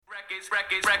One, two,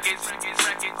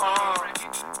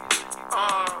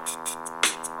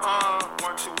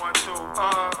 one, two.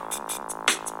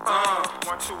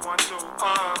 One, two, one, two.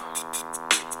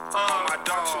 My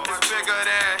dog is bigger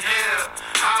than hip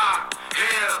hop,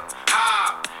 hip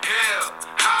hop, hip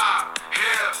hop,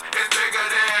 hip. It's bigger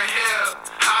than hip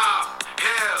hop,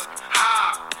 hip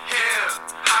hop, hip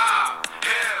hop,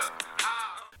 hip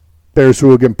hop. Bears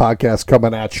Hooligan Podcast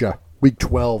coming at you. Week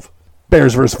 12.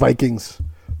 Bears versus Vikings.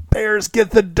 Bears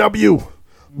get the W.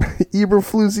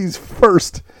 Eberfloozey's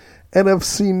first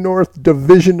NFC North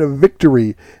division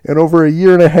victory in over a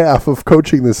year and a half of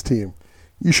coaching this team.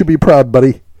 You should be proud,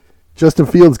 buddy. Justin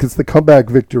Fields gets the comeback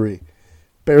victory.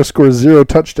 Bears scores 0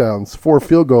 touchdowns, 4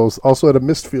 field goals, also had a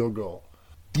missed field goal.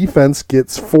 Defense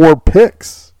gets 4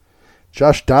 picks.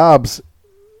 Josh Dobbs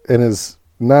and his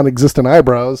non-existent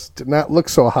eyebrows did not look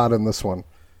so hot in this one.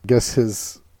 I guess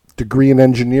his degree in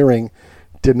engineering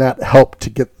did not help to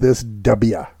get this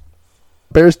W.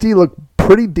 Bears D looked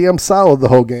pretty damn solid the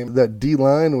whole game. That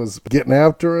D-line was getting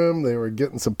after him. They were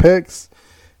getting some picks.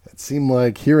 It seemed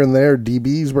like here and there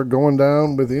DBs were going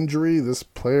down with injury. This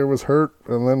player was hurt,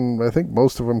 and then I think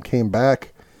most of them came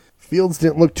back. Fields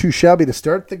didn't look too shabby to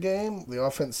start the game. The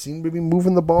offense seemed to be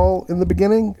moving the ball in the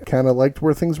beginning. Kind of liked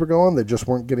where things were going. They just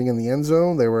weren't getting in the end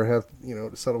zone. They were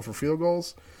to settle for field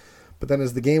goals. But then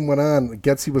as the game went on,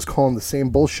 Getsy was calling the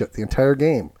same bullshit the entire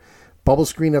game. Bubble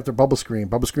screen after bubble screen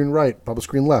right, bubble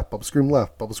screen left, bubble screen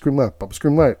left, bubble screen left, bubble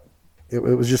screen right. It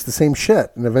was just the same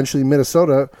shit. And eventually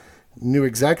Minnesota knew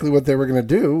exactly what they were going to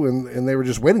do, and they were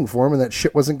just waiting for him, and that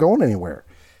shit wasn't going anywhere.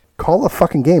 Call a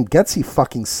fucking game. Getsy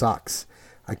fucking sucks.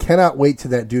 I cannot wait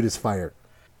till that dude is fired.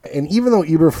 And even though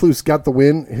Eberfloozey got the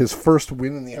win, his first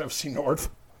win in the NFC North,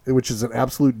 which is an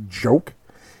absolute joke,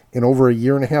 in over a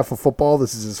year and a half of football,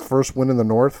 this is his first win in the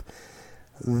North,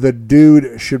 the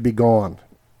dude should be gone.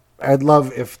 I'd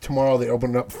love if tomorrow they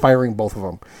opened up firing both of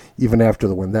them, even after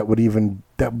the win. That would be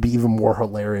even more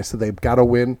hilarious. So they've got to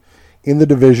win in the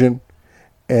division,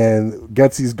 and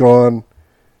Getsy's gone,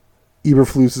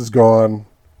 Eberfloozey's gone.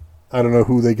 I don't know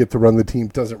who they get to run the team.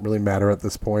 Doesn't really matter at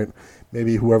this point.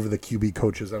 Maybe whoever the QB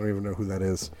coach is. I don't even know who that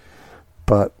is.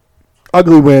 But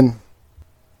ugly win,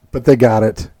 but they got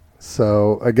it.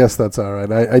 So I guess that's all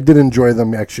right. I did enjoy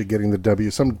them actually getting the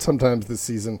W. Sometimes this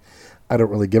season, I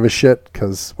don't really give a shit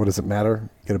because what does it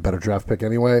matter? You get a better draft pick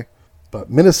anyway.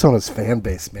 But Minnesota's fan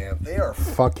base, man, they are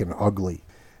fucking ugly.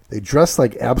 They dress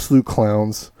like absolute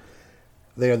clowns.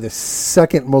 They are the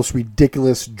second most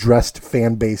ridiculous dressed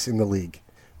fan base in the league.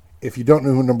 If you don't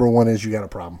know who number one is, you got a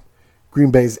problem. Green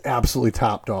Bay's absolutely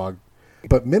top dog.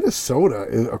 But Minnesota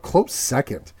is a close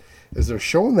second as they're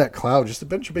showing that cloud, just a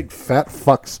bunch of big fat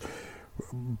fucks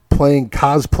playing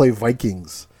cosplay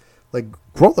Vikings. Like,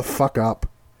 grow the fuck up.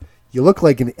 You look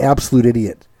like an absolute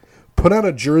idiot. Put on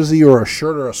a jersey or a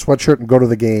shirt or a sweatshirt and go to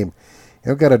the game.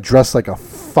 You don't got to dress like a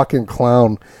fucking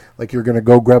clown like you're going to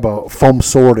go grab a foam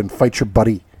sword and fight your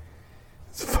buddy.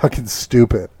 It's fucking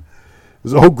stupid.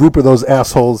 There's a whole group of those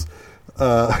assholes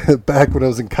back when I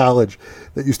was in college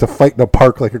that used to fight in a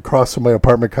park like across from my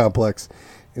apartment complex.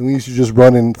 And we used to just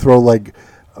run and throw like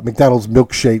McDonald's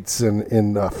milkshakes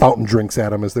and fountain drinks at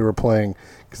them as they were playing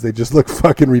because they just look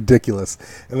fucking ridiculous.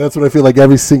 And that's what I feel like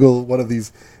every single one of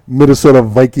these Minnesota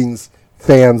Vikings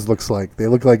fans looks like. They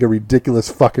look like a ridiculous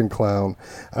fucking clown.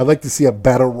 I'd like to see a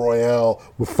battle royale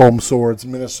with foam swords,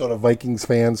 Minnesota Vikings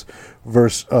fans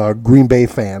versus Green Bay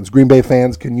fans. Green Bay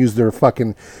fans can use their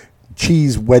fucking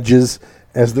cheese wedges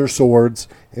as their swords,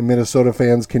 and Minnesota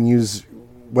fans can use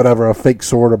whatever, a fake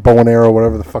sword or bow and arrow,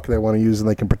 whatever the fuck they want to use, and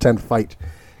they can pretend fight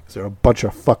because they're a bunch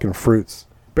of fucking fruits.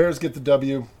 Bears get the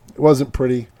W. It wasn't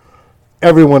pretty.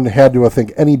 Everyone had to, I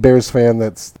think, any Bears fan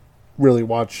that's really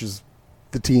watches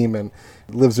the team and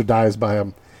lives or dies by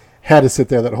them had to sit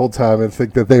there that whole time and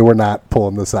think that they were not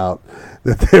pulling this out,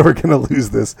 that they were going to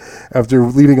lose this after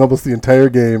leading almost the entire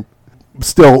game,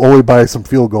 still only by some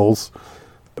field goals.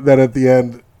 Then at the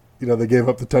end, they gave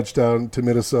up the touchdown to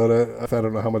Minnesota. I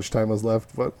don't know how much time was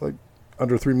left, but like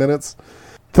under 3 minutes.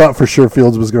 Thought for sure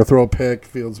Fields was going to throw a pick.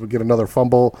 Fields would get another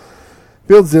fumble.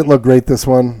 Fields didn't look great this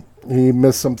one. He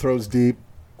missed some throws deep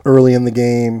early in the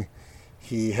game.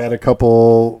 He had a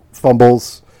couple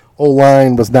fumbles.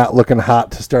 O-line was not looking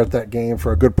hot to start that game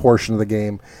for a good portion of the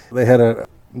game. They had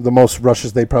the most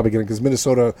rushes they probably get because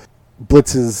Minnesota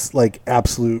blitzes like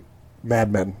absolute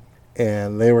madmen,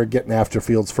 and they were getting after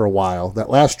Fields for a while. That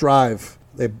last drive,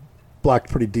 they blocked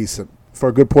pretty decent. For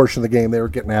a good portion of the game, they were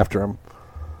getting after him,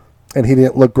 and he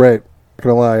didn't look great. Not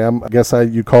gonna lie, I guess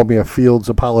you called me a Fields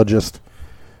apologist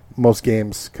most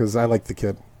games because I like the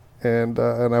kid. And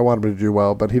I want him to do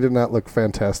well, but he did not look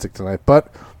fantastic tonight.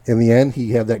 But in the end,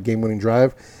 he had that game-winning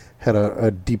drive, had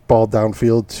a deep ball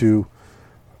downfield to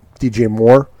DJ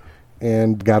Moore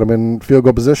and got him in field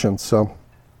goal position. So,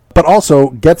 but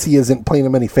also, Getsy isn't playing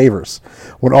him any favors.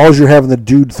 When all you're having the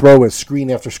dude throw is screen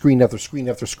after screen after screen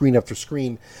after screen after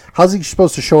screen, how's he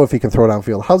supposed to show if he can throw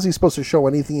downfield? How's he supposed to show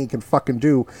anything he can fucking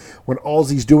do when all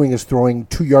he's doing is throwing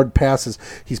 2-yard passes?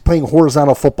 He's playing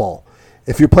horizontal football.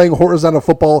 If you're playing horizontal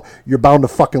football, you're bound to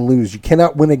fucking lose. You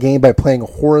cannot win a game by playing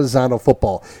horizontal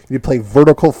football. You play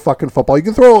vertical fucking football. You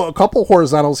can throw a couple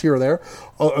horizontals here or there.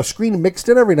 A screen mixed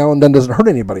in every now and then doesn't hurt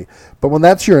anybody. But when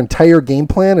that's your entire game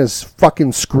plan is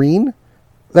fucking screen,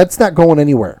 that's not going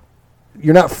anywhere.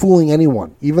 You're not fooling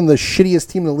anyone. Even the shittiest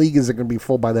team in the league isn't going to be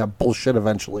fooled by that bullshit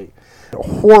eventually.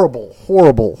 Horrible,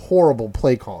 horrible, horrible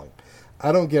play calling.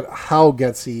 I don't get how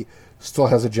Getsy still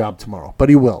has a job tomorrow, but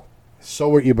he will.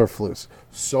 So are Eberfloozey.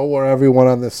 So are everyone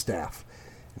on this staff.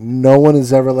 No one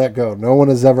has ever let go. No one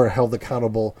has ever held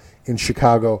accountable in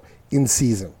Chicago in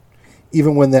season.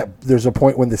 Even when there's a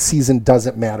point when the season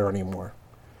doesn't matter anymore.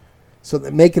 So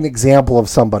make an example of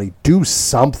somebody. Do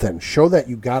something. Show that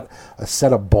you got a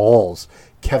set of balls.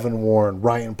 Kevin Warren,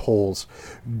 Ryan Poles,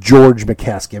 George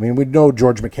McCaskey. I mean, we know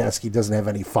George McCaskey doesn't have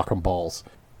any fucking balls.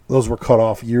 Those were cut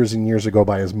off years and years ago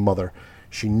by his mother.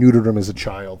 She neutered him as a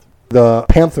child. The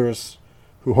Panthers,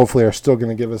 who hopefully are still going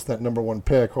to give us that number 1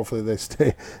 pick, hopefully they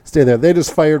stay there. They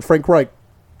just fired Frank Reich.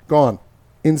 Gone.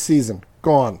 In season.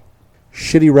 Gone.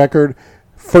 Shitty record.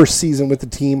 First season with the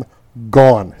team.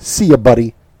 Gone. See ya,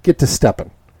 buddy. Get to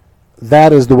stepping.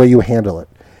 That is the way you handle it.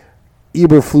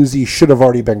 Eberfloozey should have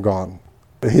already been gone.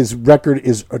 His record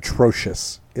is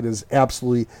atrocious. It is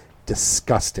absolutely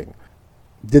disgusting.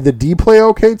 Did the D play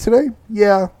okay today?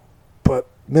 Yeah. But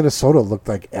Minnesota looked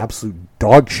like absolute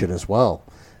dog shit as well.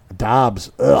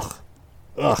 Dobbs, ugh.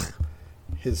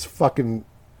 His fucking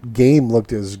game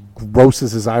looked as gross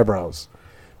as his eyebrows.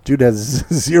 Dude has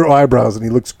 0 eyebrows and he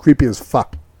looks creepy as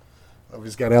fuck. I don't know if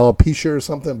he's got alopecia or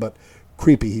something, but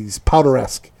creepy. He's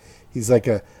powder-esque. He's like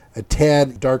a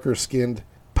tad darker skinned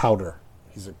powder.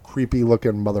 He's a creepy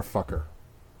looking motherfucker.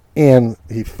 And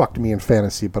he fucked me in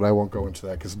fantasy, but I won't go into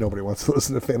that because nobody wants to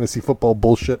listen to fantasy football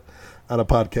bullshit on a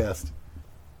podcast.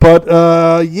 But,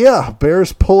 yeah,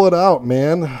 Bears pull it out,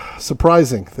 man.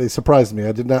 Surprising. They surprised me.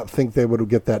 I did not think they would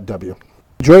get that W.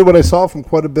 Enjoyed what I saw from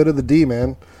quite a bit of the D,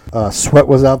 man. Sweat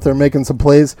was out there making some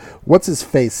plays. What's his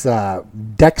face?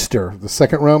 Dexter, the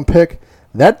second-round pick.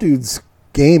 That dude's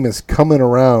game is coming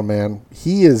around, man.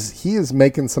 He is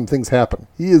making some things happen.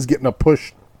 He is getting a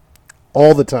push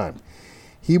all the time.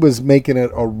 He was making it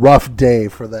a rough day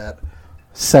for that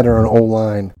center and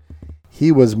O-line.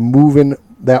 He was moving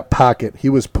that pocket. He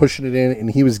was pushing it in,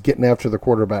 and he was getting after the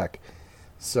quarterback.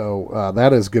 So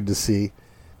that is good to see.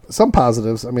 Some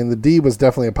positives. I mean, the D was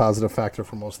definitely a positive factor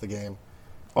for most of the game.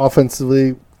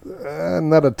 Offensively,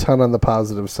 not a ton on the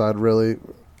positive side, really.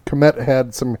 Komet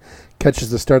had some catches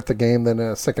to start the game.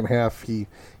 Then second half, he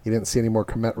didn't see any more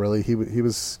Komet, really. He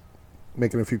was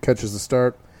making a few catches to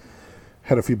start.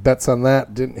 Had a few bets on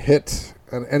that. Didn't hit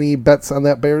on any bets on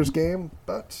that Bears game,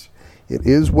 but it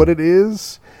is what it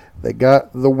is. They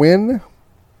got the win.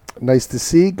 Nice to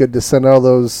see. Good to send all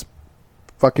those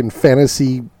fucking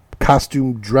fantasy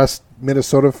costume dressed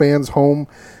Minnesota fans home.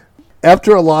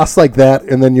 After a loss like that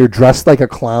and then you're dressed like a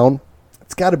clown,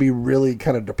 it's got to be really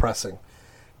kind of depressing.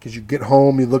 Because you get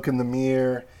home, you look in the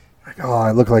mirror, like, oh,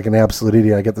 I look like an absolute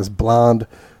idiot. I got this blonde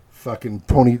fucking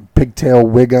pony pigtail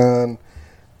wig on.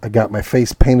 I got my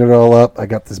face painted all up. I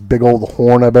got this big old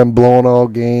horn I've been blowing all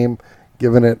game,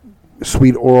 giving it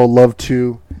sweet oral love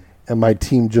to. And my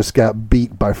team just got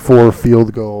beat by 4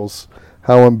 field goals.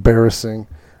 How embarrassing.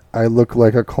 I look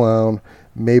like a clown.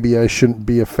 Maybe I shouldn't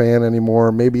be a fan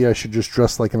anymore. Maybe I should just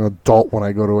dress like an adult when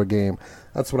I go to a game.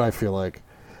 That's what I feel like.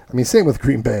 I mean, same with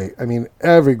Green Bay. I mean,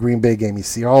 every Green Bay game you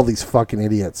see all these fucking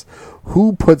idiots.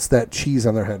 Who puts that cheese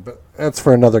on their head? But that's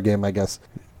for another game, I guess.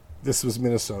 This was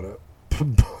Minnesota.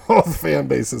 Both fan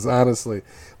bases, honestly.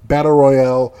 Battle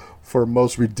Royale for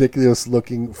most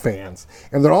ridiculous-looking fans.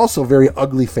 And they're also very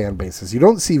ugly fan bases. You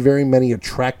don't see very many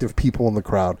attractive people in the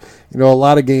crowd. You know, a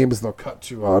lot of games they'll cut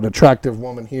to an attractive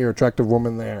woman here, attractive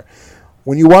woman there.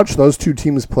 When you watch those two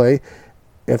teams play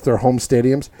at their home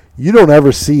stadiums, you don't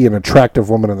ever see an attractive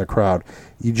woman in the crowd.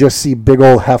 You just see big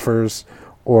old heifers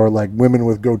or like women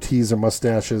with goatees or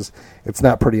mustaches. It's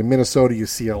not pretty. In Minnesota, you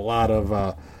see a lot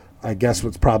of I guess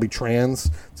what's probably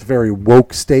trans. It's a very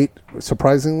woke state,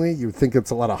 surprisingly. You would think it's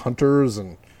a lot of hunters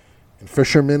and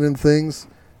fishermen and things,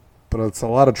 but it's a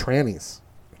lot of trannies,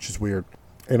 which is weird.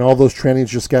 And all those trannies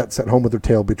just got sent home with their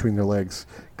tail between their legs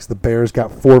because the Bears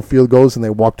got 4 field goals and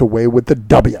they walked away with the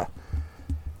W.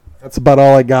 That's about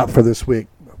all I got for this week.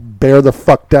 Bear the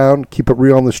fuck down. Keep it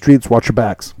real on the streets. Watch your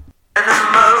backs.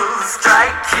 strike.